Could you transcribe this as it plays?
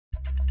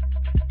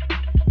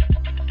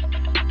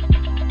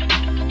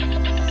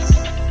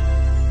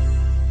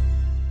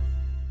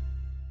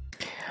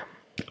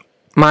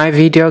My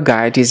video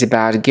guide is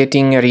about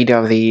getting rid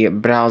of the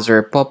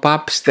browser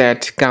pop-ups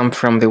that come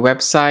from the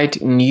website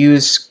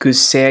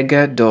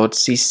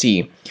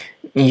News-kucega.cc.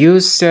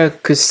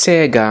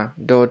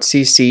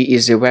 News-kucega.cc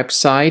is a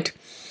website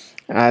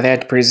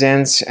that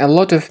presents a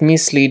lot of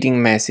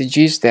misleading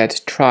messages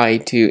that try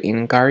to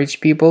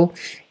encourage people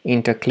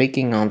into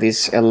clicking on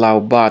this allow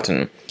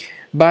button.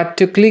 But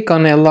to click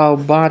on allow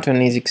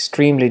button is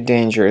extremely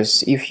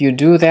dangerous. If you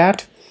do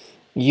that,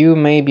 you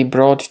may be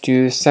brought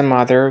to some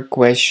other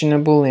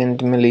questionable and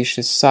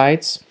malicious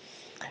sites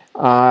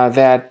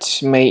that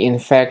may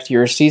infect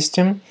your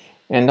system,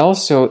 and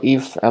also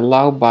if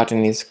allow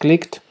button is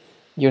clicked,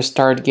 you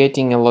start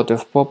getting a lot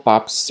of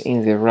pop-ups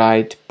in the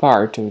right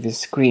part of the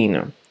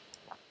screen.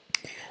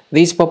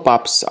 These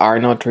pop-ups are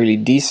not really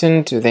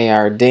decent, they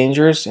are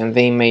dangerous, and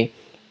they may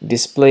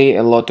display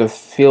a lot of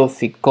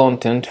filthy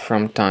content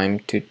from time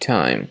to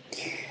time.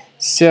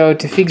 So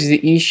to fix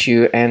the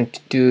issue and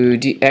to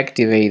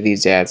deactivate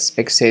these ads,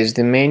 access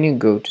the menu,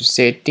 go to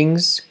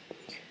Settings,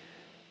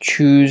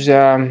 choose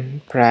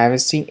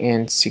Privacy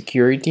and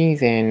Security,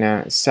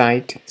 then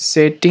Site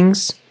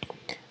Settings,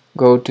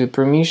 go to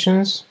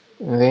Permissions,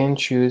 then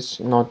choose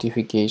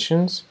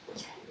Notifications,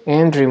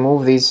 and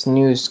remove this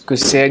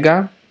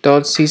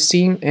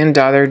News-kucega.cc and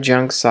other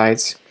junk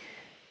sites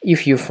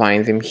if you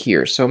find them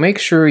here. So make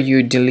sure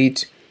you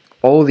delete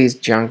all these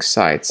junk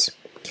sites.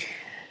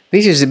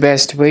 This is the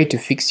best way to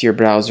fix your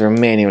browser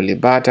manually,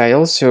 but I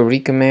also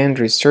recommend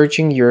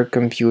researching your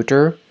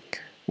computer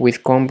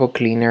with Combo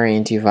Cleaner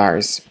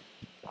Antivirus.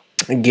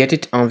 Get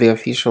it on the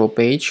official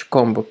page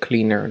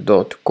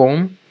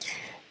combocleaner.com.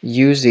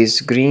 Use this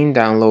green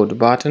download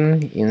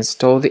button,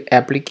 install the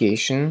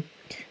application,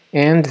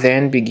 and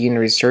then begin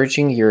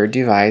researching your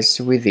device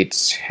with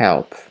its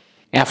help.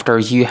 After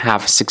you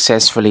have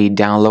successfully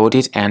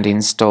downloaded and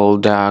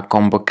installed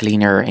Combo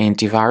Cleaner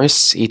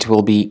Antivirus, it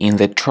will be in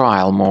the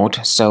trial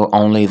mode, so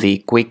only the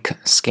quick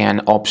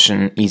scan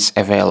option is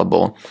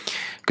available.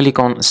 Click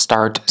on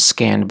Start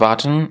Scan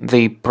button.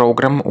 The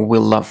program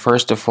will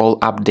first of all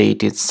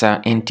update its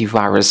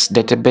antivirus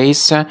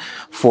database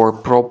for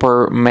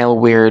proper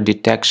malware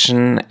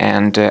detection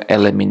and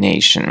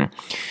elimination.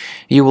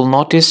 You will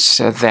notice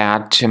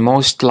that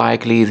most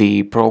likely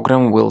the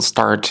program will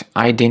start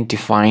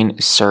identifying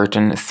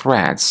certain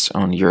threats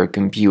on your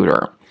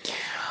computer.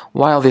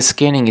 While the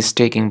scanning is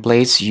taking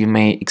place, you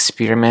may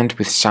experiment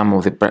with some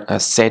of the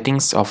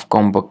settings of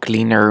Combo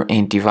Cleaner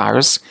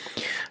Antivirus.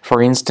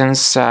 For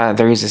instance,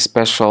 there is a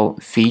special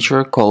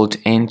feature called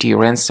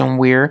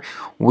anti-ransomware,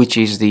 which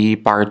is the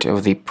part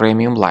of the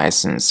premium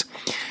license.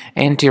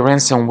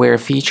 Anti-ransomware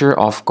feature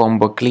of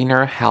Combo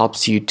Cleaner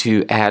helps you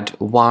to add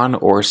one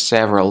or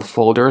several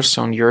folders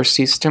on your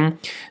system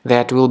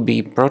that will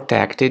be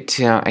protected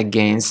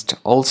against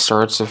all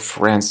sorts of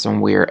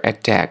ransomware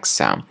attacks.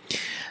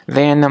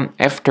 Then,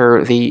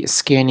 after the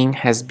scanning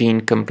has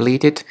been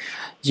completed,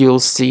 you'll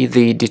see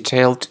the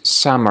detailed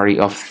summary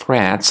of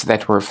threats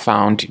that were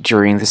found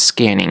during the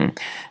scanning.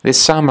 The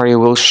summary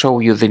will show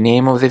you the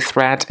name of the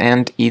threat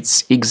and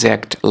its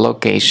exact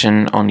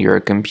location on your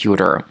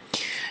computer.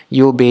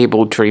 You'll be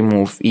able to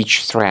remove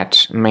each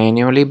threat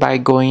manually by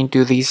going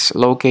to these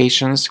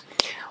locations,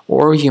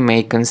 or you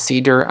may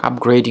consider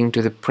upgrading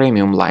to the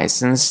premium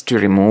license to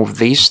remove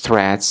these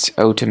threats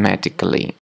automatically.